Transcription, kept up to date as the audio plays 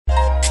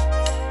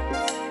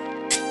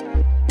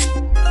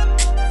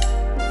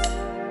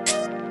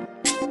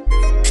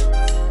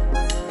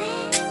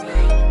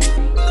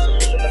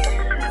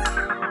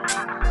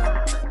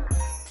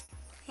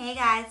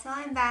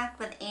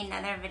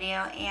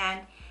video,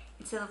 and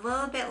it's a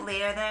little bit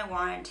later than I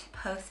wanted to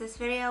post this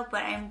video,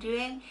 but I'm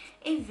doing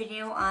a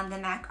video on the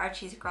MAC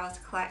Archie's Girls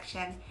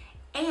collection,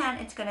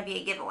 and it's going to be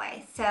a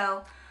giveaway.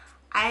 So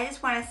I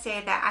just want to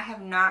say that I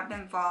have not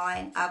been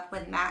following up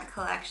with MAC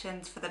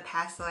collections for the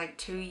past like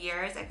 2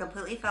 years. I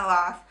completely fell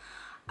off.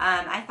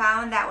 I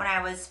found that when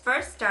I was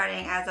first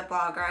starting as a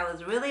blogger, I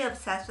was really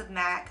obsessed with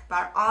MAC,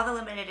 bought all the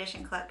limited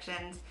edition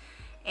collections,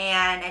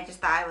 and I just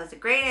thought I was the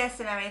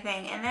greatest and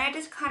everything. And then I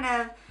just kind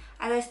of,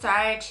 as I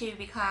started to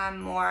become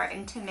more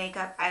into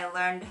makeup, I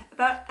learned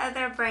about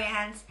other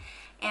brands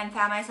and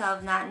found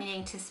myself not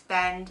needing to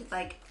spend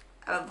like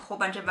a whole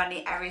bunch of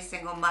money every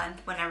single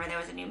month whenever there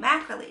was a new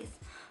MAC release.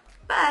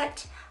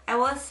 But I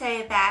will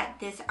say that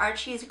this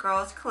Archie's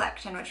Girls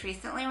collection, which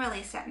recently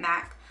released at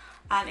MAC,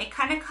 it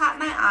kind of caught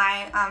my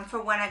eye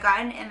for when I got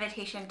an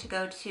invitation to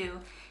go to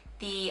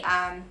the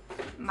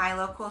my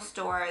local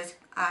store's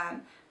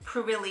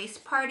pre-release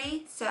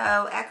party.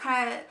 So it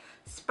kind of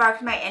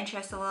sparked my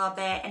interest a little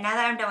bit, and now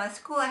that I'm done with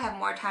school, I have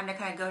more time to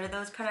kind of go to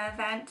those kind of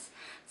events.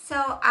 So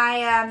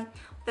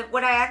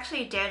what I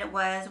actually did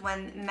was,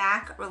 when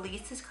MAC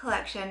released this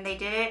collection, they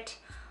did it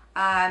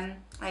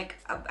like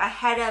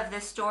ahead of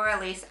the store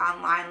release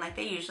online, like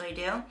they usually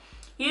do.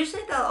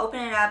 Usually they'll open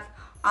it up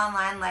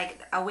online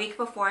like a week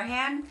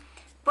beforehand,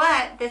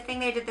 but the thing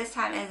they did this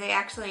time is they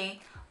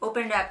actually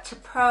opened it up to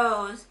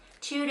pros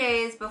 2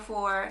 days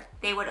before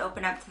they would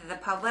open up to the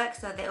public.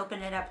 So they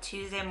opened it up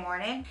Tuesday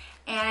morning,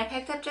 and I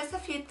picked up just a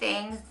few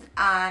things.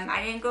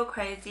 I didn't go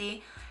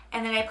crazy,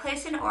 and then I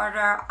placed an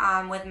order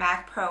with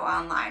MAC Pro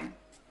online,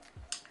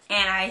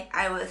 and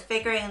I was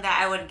figuring that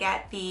I would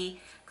get the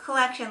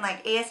collection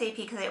like ASAP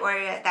because I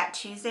ordered it that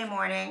Tuesday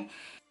morning.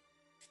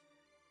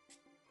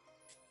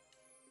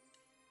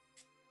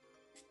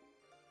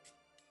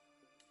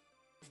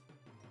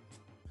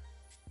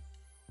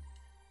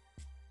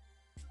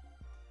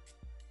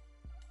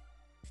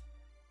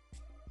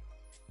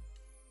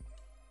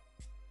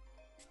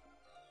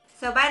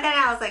 So by then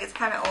I was like, it's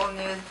kind of old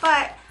news,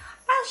 but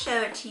I'll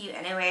show it to you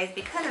anyways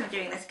because I'm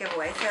doing this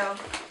giveaway. So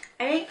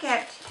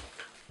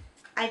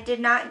I did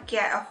not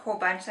get a whole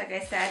bunch, like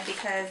I said,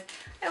 because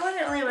I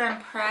wasn't really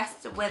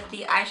impressed with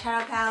the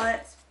eyeshadow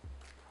palettes.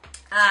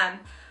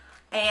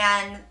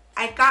 And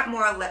I got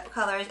more lip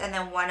colors and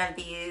then one of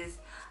these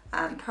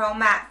Pro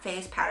Matte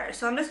face powders.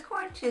 So I'm just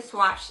going to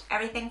swatch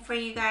everything for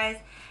you guys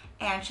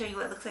and show you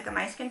what it looks like on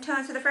my skin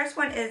tone. So the first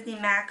one is the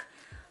MAC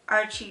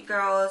Archie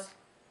Girls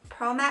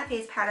Pro Matte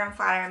Face Powder and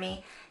Flatter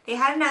Me. They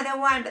had another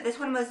one, but this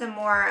one was a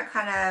more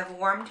kind of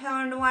warm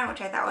toned one,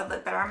 which I thought would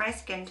look better on my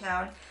skin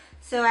tone.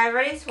 So I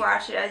already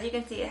swatched it. As you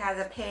can see, it has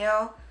a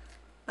pale,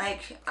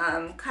 like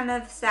kind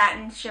of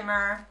satin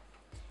shimmer,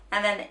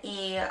 and then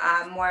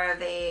a more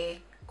of a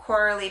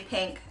corally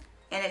pink,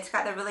 and it's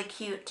got the really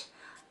cute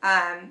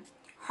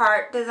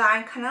heart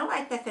design, kind of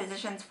like the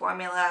Physicians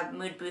Formula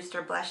Mood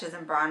Booster blushes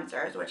and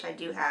bronzers, which I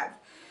do have.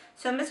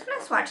 So I'm just going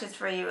to swatch this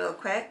for you real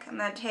quick. I'm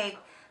going to take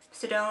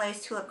Sedona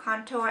Lace Tulip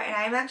Contour, and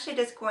I'm actually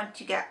just going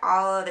to get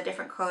all of the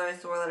different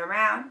colors, swirl it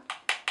around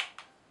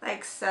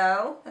like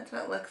so. That's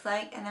what it looks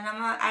like. And then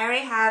I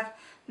already have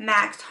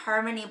MAC's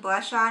Harmony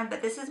blush on,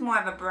 but this is more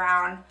of a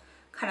brown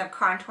kind of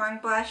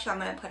contouring blush, so I'm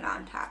going to put it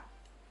on top.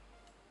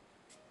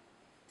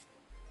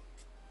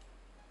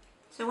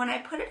 So when I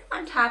put it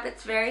on top,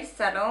 it's very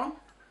subtle.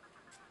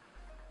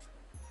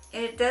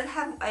 It does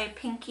have a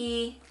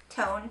pinky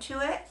tone to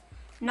it.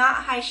 Not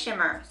high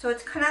shimmer, so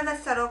it's kind of a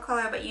subtle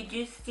color, but you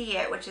do see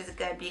it, which is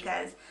good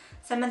because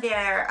some of the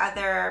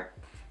other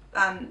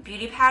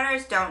beauty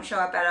powders don't show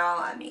up at all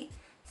on me.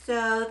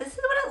 So this is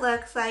what it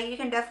looks like. You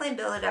can definitely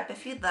build it up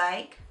if you'd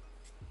like.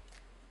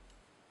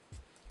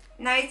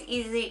 Nice,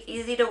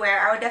 easy to wear.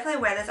 I would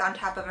definitely wear this on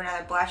top of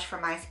another blush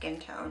for my skin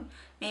tone.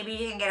 Maybe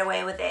you can get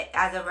away with it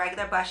as a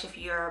regular blush if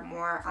you're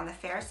more on the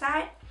fair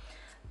side.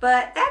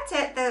 But that's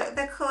it.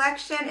 The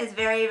collection is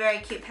very, very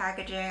cute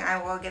packaging.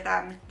 I will give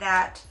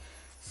that.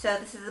 So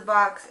this is the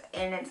box,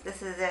 and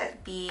this is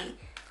the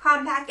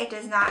compact. It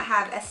does not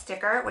have a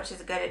sticker, which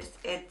is good.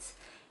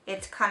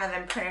 It's kind of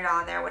imprinted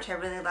on there, which I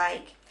really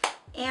like.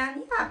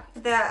 And yeah,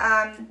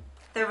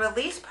 the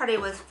release party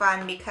was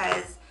fun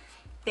because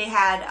they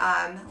had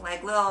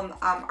like little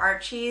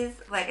Archies,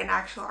 like an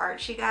actual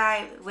Archie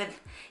guy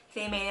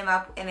they made him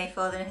up and they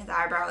filled in his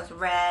eyebrows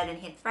red, and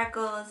he had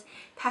freckles,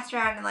 passed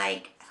around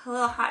like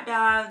little hot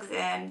dogs,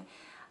 and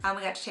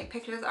we got to take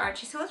pictures of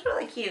Archie, so it was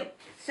really cute.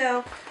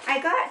 So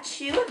I got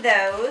 2 of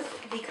those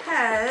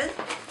because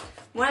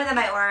one of them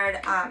I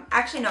ordered,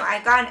 actually no, I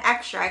got an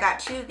extra. I got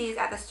 2 of these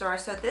at the store,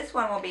 so this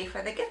one will be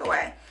for the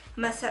giveaway.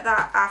 I'm going to set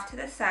that off to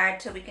the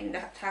side so we can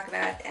talk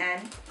about it at the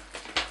end.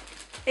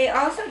 They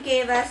also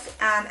gave us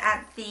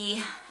at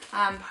the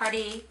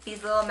party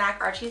these little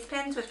MAC Archie's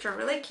pins, which are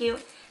really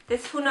cute.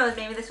 This, who knows,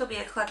 maybe this will be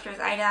a collector's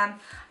item.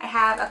 I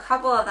have a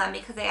couple of them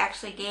because they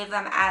actually gave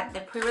them at the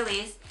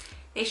pre-release.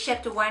 They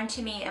shipped one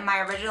to me in my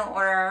original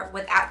order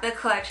without the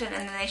collection,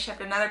 and then they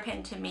shipped another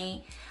pin to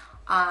me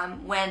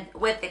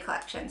with the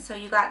collection. So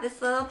you got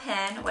this little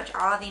pin, which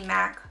all of the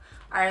MAC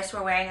artists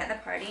were wearing at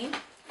the party.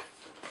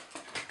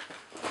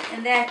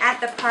 And then at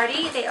the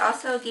party, they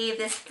also gave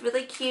this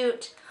really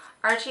cute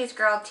Archie's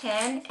Girl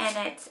tin,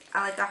 and it's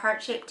like a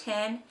heart-shaped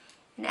tin,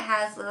 and it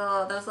has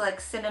those like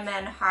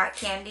cinnamon hot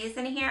candies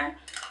in here,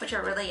 which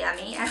are really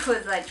yummy. I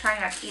was like trying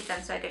not to eat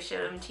them so I could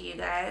show them to you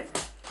guys.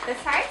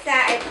 Besides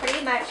that, I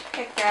pretty much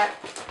picked up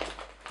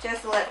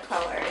just lip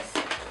colors.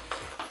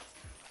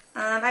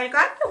 I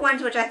got the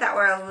ones which I thought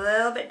were a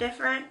little bit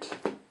different.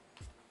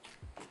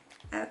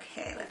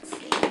 Okay, let's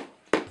see.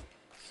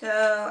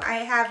 So I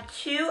have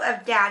 2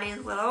 of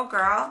Daddy's Little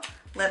Girl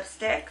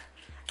lipstick,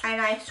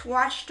 and I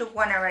swatched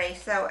one already,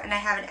 and I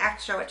have an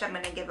extra which I'm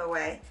going to give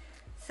away.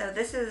 So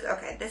this is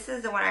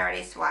the one I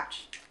already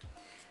swatched.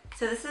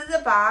 So this is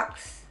the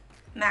box,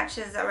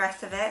 matches the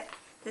rest of it.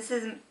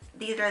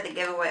 These are the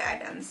giveaway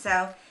items.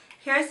 So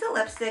here's the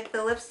lipstick.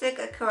 The lipstick,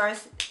 of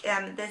course,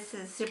 this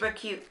is super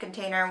cute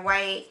container,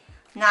 white,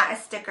 not a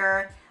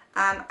sticker.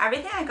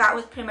 Everything I got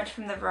was pretty much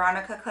from the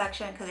Veronica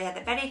collection, because they had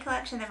the Betty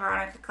collection, the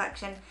Veronica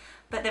collection.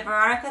 But the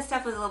Veronica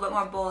stuff was a little bit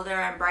more bolder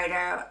and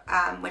brighter,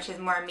 which is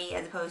more me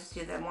as opposed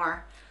to the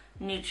more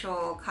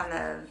neutral kind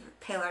of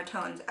paler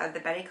tones of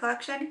the Betty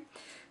collection.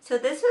 So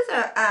this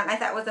was I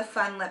thought was a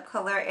fun lip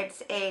color.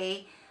 It's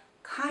a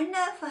kind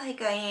of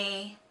like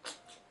a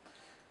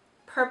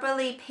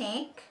purpley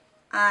pink,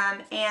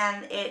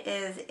 and it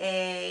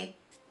is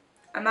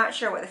I'm not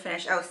sure what the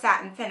finish,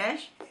 satin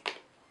finish.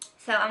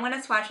 So I'm going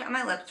to swatch it on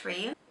my lips for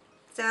you.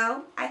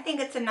 So I think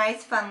it's a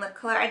nice fun lip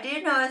color. I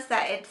did notice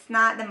that it's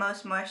not the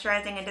most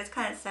moisturizing. It does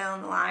kind of settle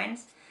in the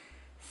lines.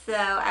 So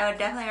I would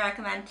definitely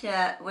recommend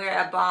to wear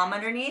a balm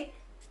underneath.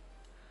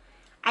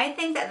 I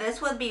think that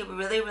this would be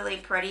really, really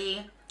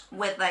pretty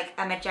with like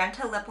a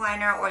magenta lip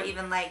liner, or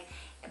even like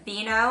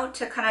Beano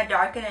to kind of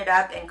darken it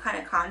up and kind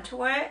of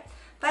contour it.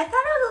 But I thought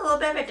it was a little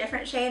bit of a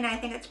different shade, and I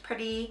think it's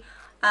pretty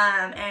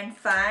and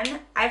fun.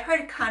 I've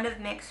heard kind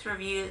of mixed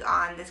reviews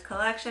on this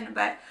collection,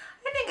 but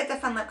I think it's a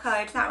fun lip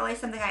color. It's not really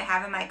something I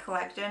have in my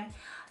collection.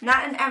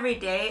 Not an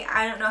everyday.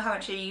 I don't know how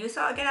much use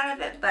I'll get out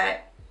of it,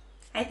 but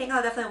I think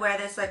I'll definitely wear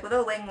this like with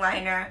a wing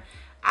liner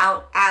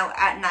out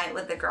at night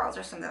with the girls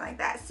or something like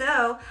that.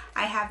 So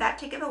I have that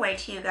to give away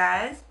to you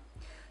guys.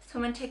 So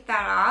I'm going to take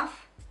that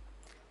off.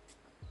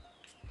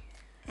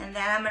 And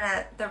then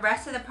the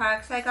rest of the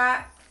products I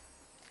got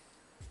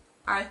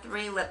are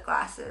 3 lip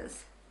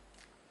glosses.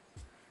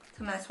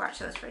 So I'm going to swatch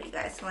those for you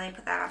guys. So let me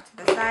put that off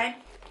to the side.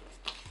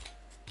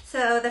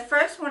 So the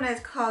first one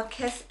is called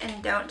Kiss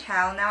and Don't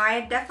Tell. Now I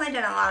have definitely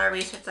done a lot of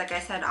research, like I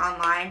said,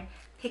 online,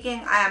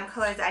 picking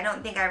colors I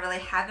don't think I really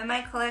have in my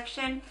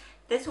collection.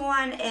 This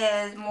one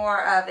is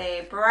more of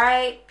a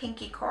bright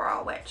pinky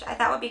coral, which I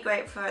thought would be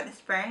great for the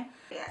spring.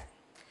 Yeah.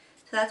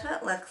 So that's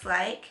what it looks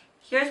like.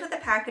 Here's what the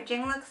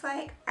packaging looks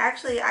like.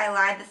 Actually, I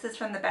lied. This is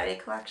from the Betty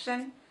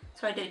collection,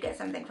 so I did get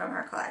something from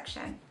her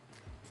collection.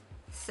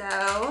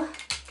 So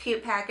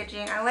cute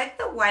packaging. I like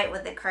the white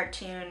with the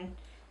cartoon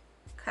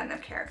kind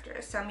of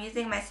characters. So I'm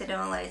using my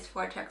Sedona Lace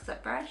Vortex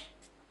lip brush,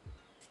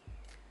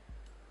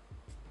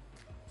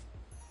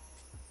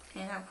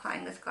 and I'm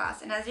applying this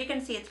gloss. And as you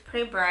can see, it's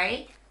pretty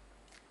bright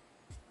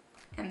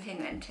and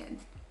pigmented.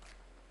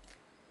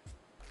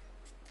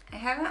 I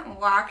haven't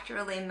walked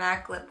really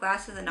MAC lip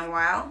glosses in a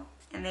while,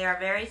 and they are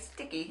very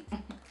sticky.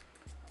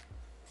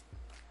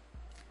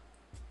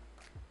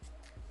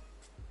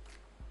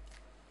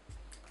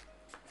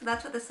 So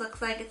that's what this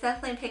looks like. It's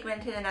definitely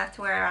pigmented enough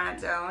to wear it on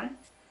its own.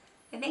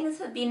 I think this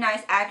would be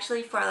nice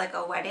actually for like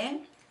a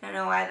wedding. I don't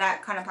know why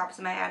that kind of pops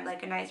in my head,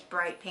 like a nice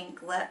bright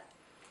pink lip.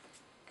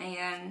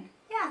 And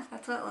yeah,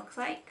 that's what it looks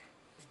like.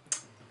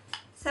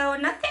 So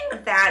nothing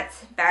that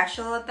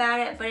special about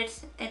it, but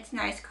it's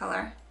nice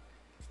color.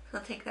 So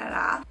I'll take that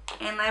off.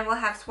 And I will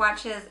have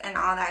swatches and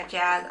all that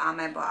jazz on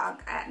my blog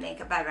at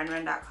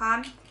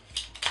makeupbyrenren.com.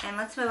 And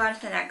let's move on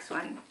to the next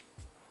one.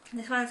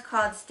 This one is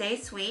called Stay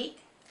Sweet.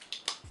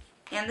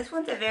 And this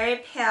one's a very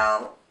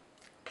pale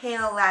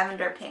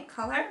lavender pink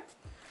color.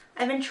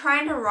 I've been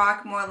trying to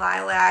rock more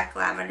lilac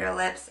lavender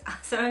lips.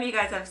 Some of you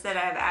guys have said I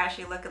have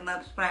ashy looking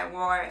lips when I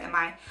wore it in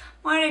my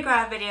Mardi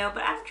Gras video,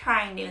 but I'm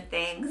trying new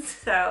things.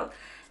 So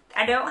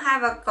I don't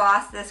have a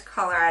gloss this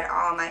color at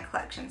all in my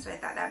collection, so I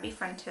thought that'd be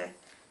fun to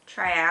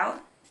try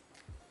out.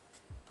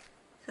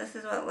 So this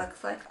is what it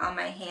looks like on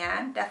my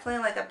hand.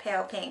 Definitely like a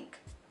pale pink.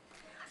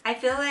 I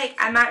feel like,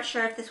 I'm not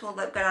sure if this will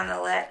look good on the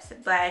lips,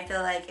 but I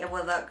feel like it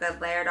will look good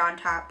layered on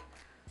top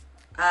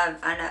of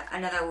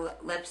another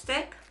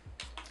lipstick,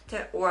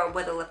 or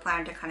with a lip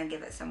liner to kind of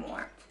give it some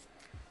warmth.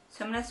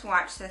 So I'm going to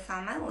swatch this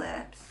on my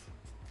lips.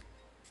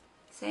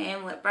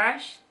 Same lip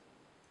brush.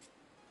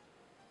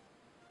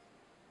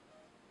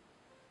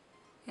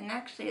 And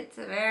actually it's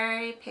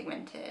very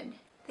pigmented.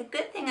 The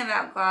good thing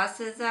about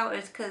glosses though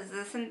is because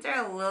since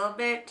they're a little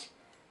bit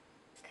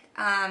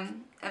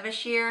of a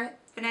sheer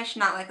finish,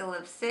 not like a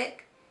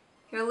lipstick,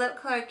 your lip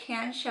color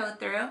can show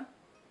through.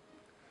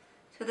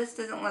 So this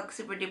doesn't look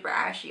super duper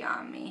ashy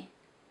on me.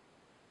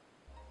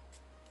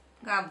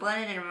 Got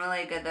blended in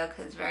really good though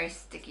because it's very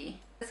sticky.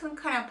 This one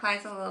kind of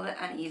applies a little bit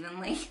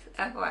unevenly,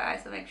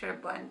 FYI, so make sure to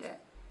blend it.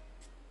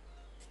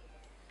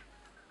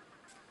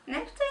 And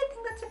actually I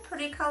think that's a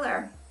pretty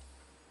color.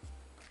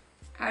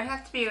 I would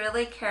have to be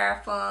really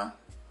careful.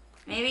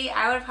 Maybe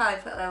I would probably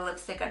put a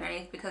lipstick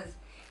underneath because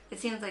it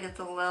seems like it's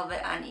a little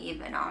bit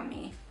uneven on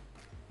me.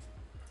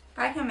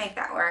 But I can make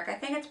that work. I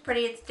think it's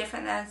pretty. It's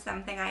different than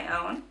something I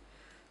own.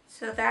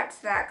 So that's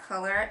that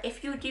color.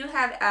 If you do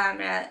have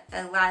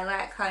a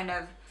lilac kind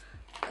of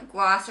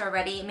gloss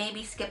already,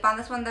 maybe skip on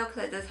this one though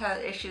because it does have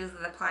issues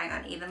with applying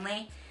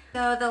unevenly.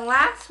 So the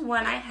last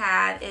one I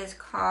have is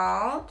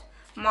called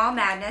Mall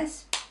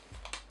Madness.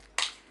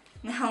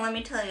 Now let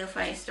me tell you a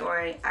funny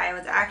story. I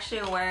was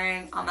actually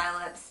wearing on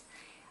my lips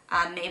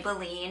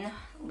Maybelline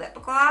lip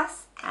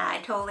gloss, and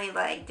I totally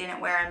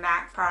didn't wear a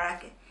MAC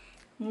product,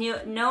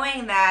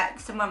 knowing that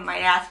someone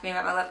might ask me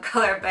about my lip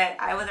color, but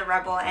I was a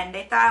rebel and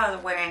they thought I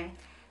was wearing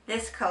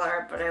this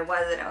color, but I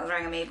wasn't. I was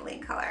wearing a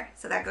Maybelline color.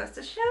 So that goes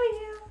to show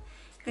you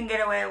can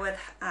get away with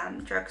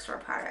drugstore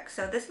products.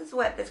 So this is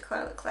what this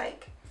color looks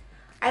like.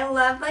 I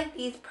love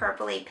these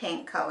purpley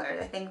pink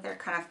colors. I think they're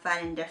kind of fun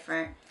and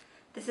different.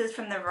 This is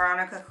from the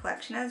Veronica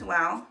collection as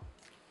well.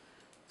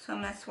 So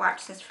I'm going to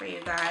swatch this for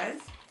you guys.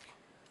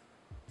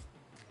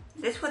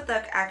 This would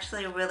look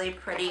actually really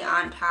pretty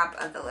on top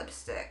of the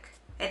lipstick.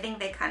 I think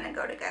they kind of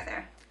go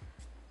together.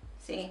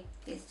 See,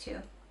 these two.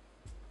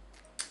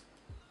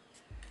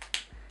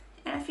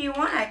 And if you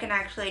want, I can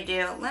actually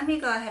let me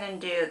go ahead and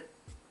do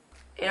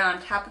it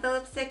on top of the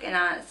lipstick and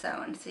on its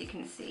own so you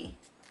can see.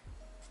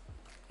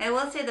 I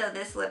will say though,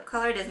 this lip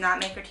color does not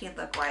make your teeth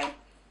look white,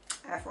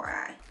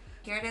 FYI.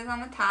 Here it is on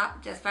the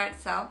top, just by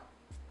itself.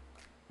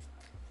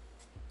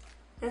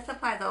 This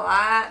applies a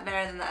lot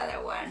better than the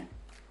other one.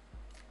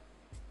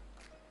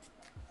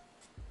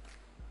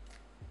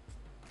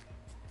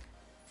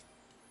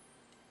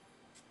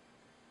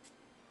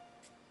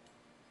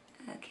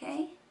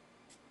 Okay.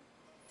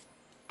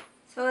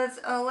 So it's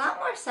a lot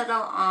more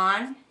subtle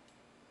on.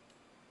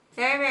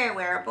 Very, very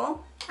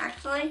wearable,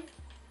 actually.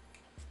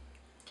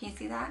 Can you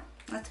see that?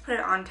 Let's put it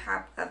on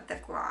top of the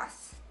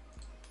gloss.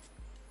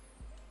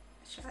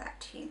 Show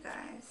that to you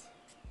guys.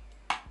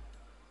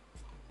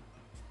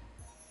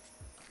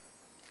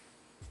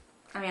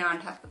 I mean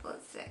on top of the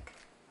lipstick.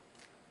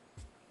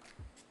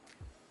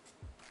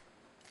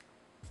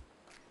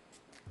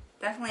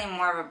 Definitely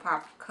more of a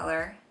pop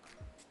color.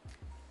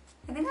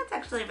 I think that's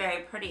actually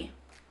very pretty.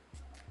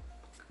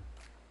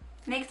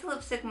 Makes the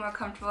lipstick more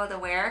comfortable to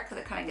wear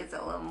because it kind of gives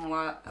it a little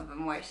more of a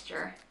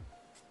moisture.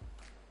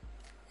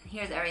 And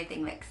here's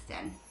everything mixed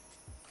in.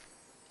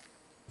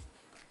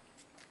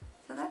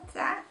 So that's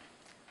that.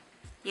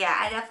 Yeah,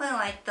 I definitely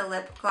like the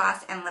lip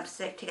gloss and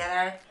lipstick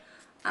together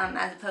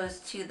as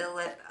opposed to the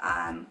lip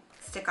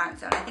stick on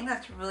its own. I think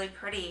that's really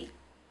pretty.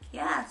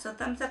 Yeah, so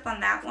thumbs up on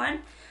that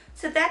one.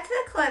 So that's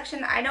the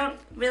collection. I don't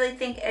really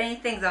think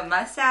anything's a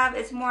must-have.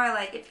 It's more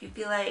like if you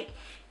feel like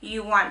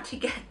you want to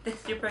get the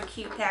super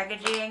cute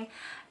packaging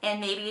and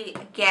maybe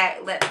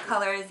get lip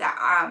colors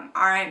that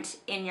aren't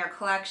in your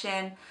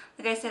collection.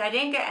 Like I said, I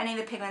didn't get any of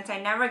the pigments. I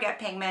never get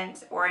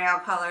pigments or nail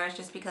colors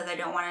just because I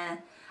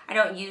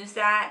don't use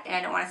that and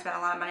I don't want to spend a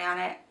lot of money on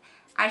it.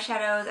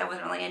 Eyeshadows I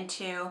wasn't really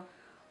into.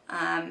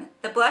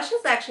 The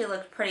blushes actually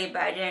looked pretty,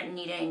 but I didn't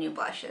need any new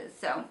blushes.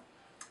 So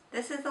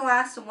this is the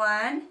last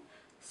one.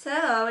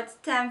 So it's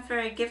time for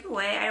a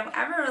giveaway. I don't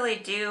ever really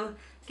do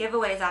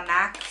giveaways on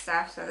MAC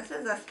stuff, so this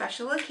is a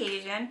special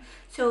occasion.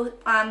 So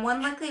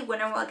one lucky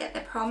winner will get the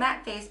Pro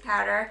Matte Face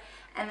Powder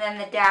and then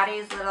the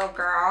Daddy's Little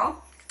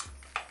Girl.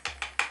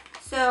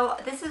 So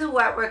this is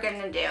what we're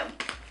going to do.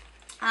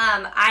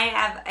 I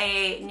have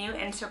a new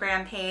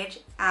Instagram page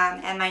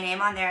and my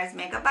name on there is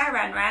Makeup by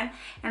Renren.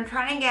 I'm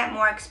trying to get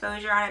more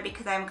exposure on it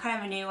because I'm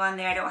kind of new on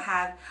there. I don't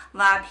have a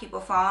lot of people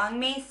following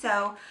me.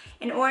 So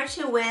in order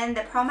to win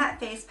the Pro Matte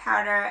Face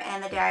Powder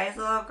and the Daddy's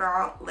Little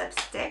Girl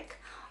lipstick,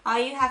 all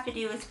you have to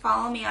do is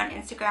follow me on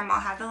Instagram.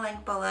 I'll have the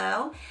link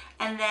below.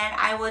 And then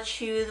I will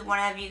choose one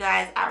of you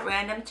guys at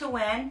random to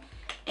win.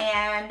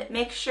 And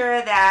make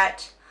sure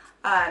that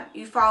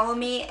you follow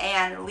me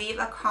and leave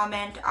a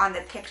comment on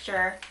the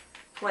picture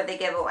for the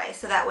giveaway,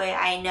 so that way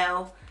I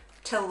know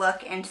to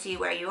look and see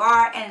where you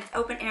are, and it's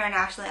open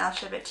internationally. I'll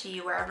ship it to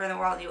you wherever in the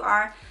world you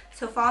are.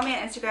 So follow me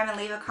on Instagram and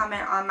leave a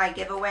comment on my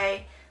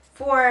giveaway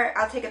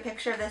I'll take a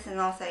picture of this and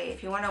I'll say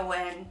if you want to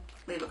win,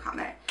 leave a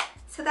comment.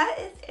 So that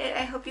is it.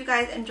 I hope you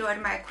guys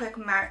enjoyed my quick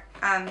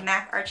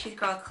MAC Archie's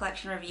Girl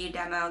Collection review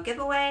demo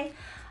giveaway.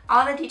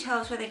 All the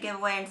details for the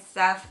giveaway and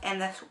stuff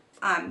and the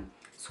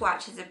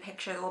swatches and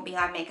pictures will be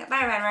on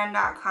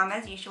makeupbyrenren.com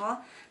as usual.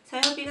 So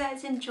I hope you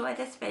guys enjoyed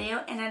this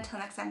video, and until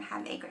next time,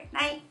 have a great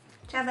night.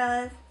 Ciao,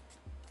 Bellas.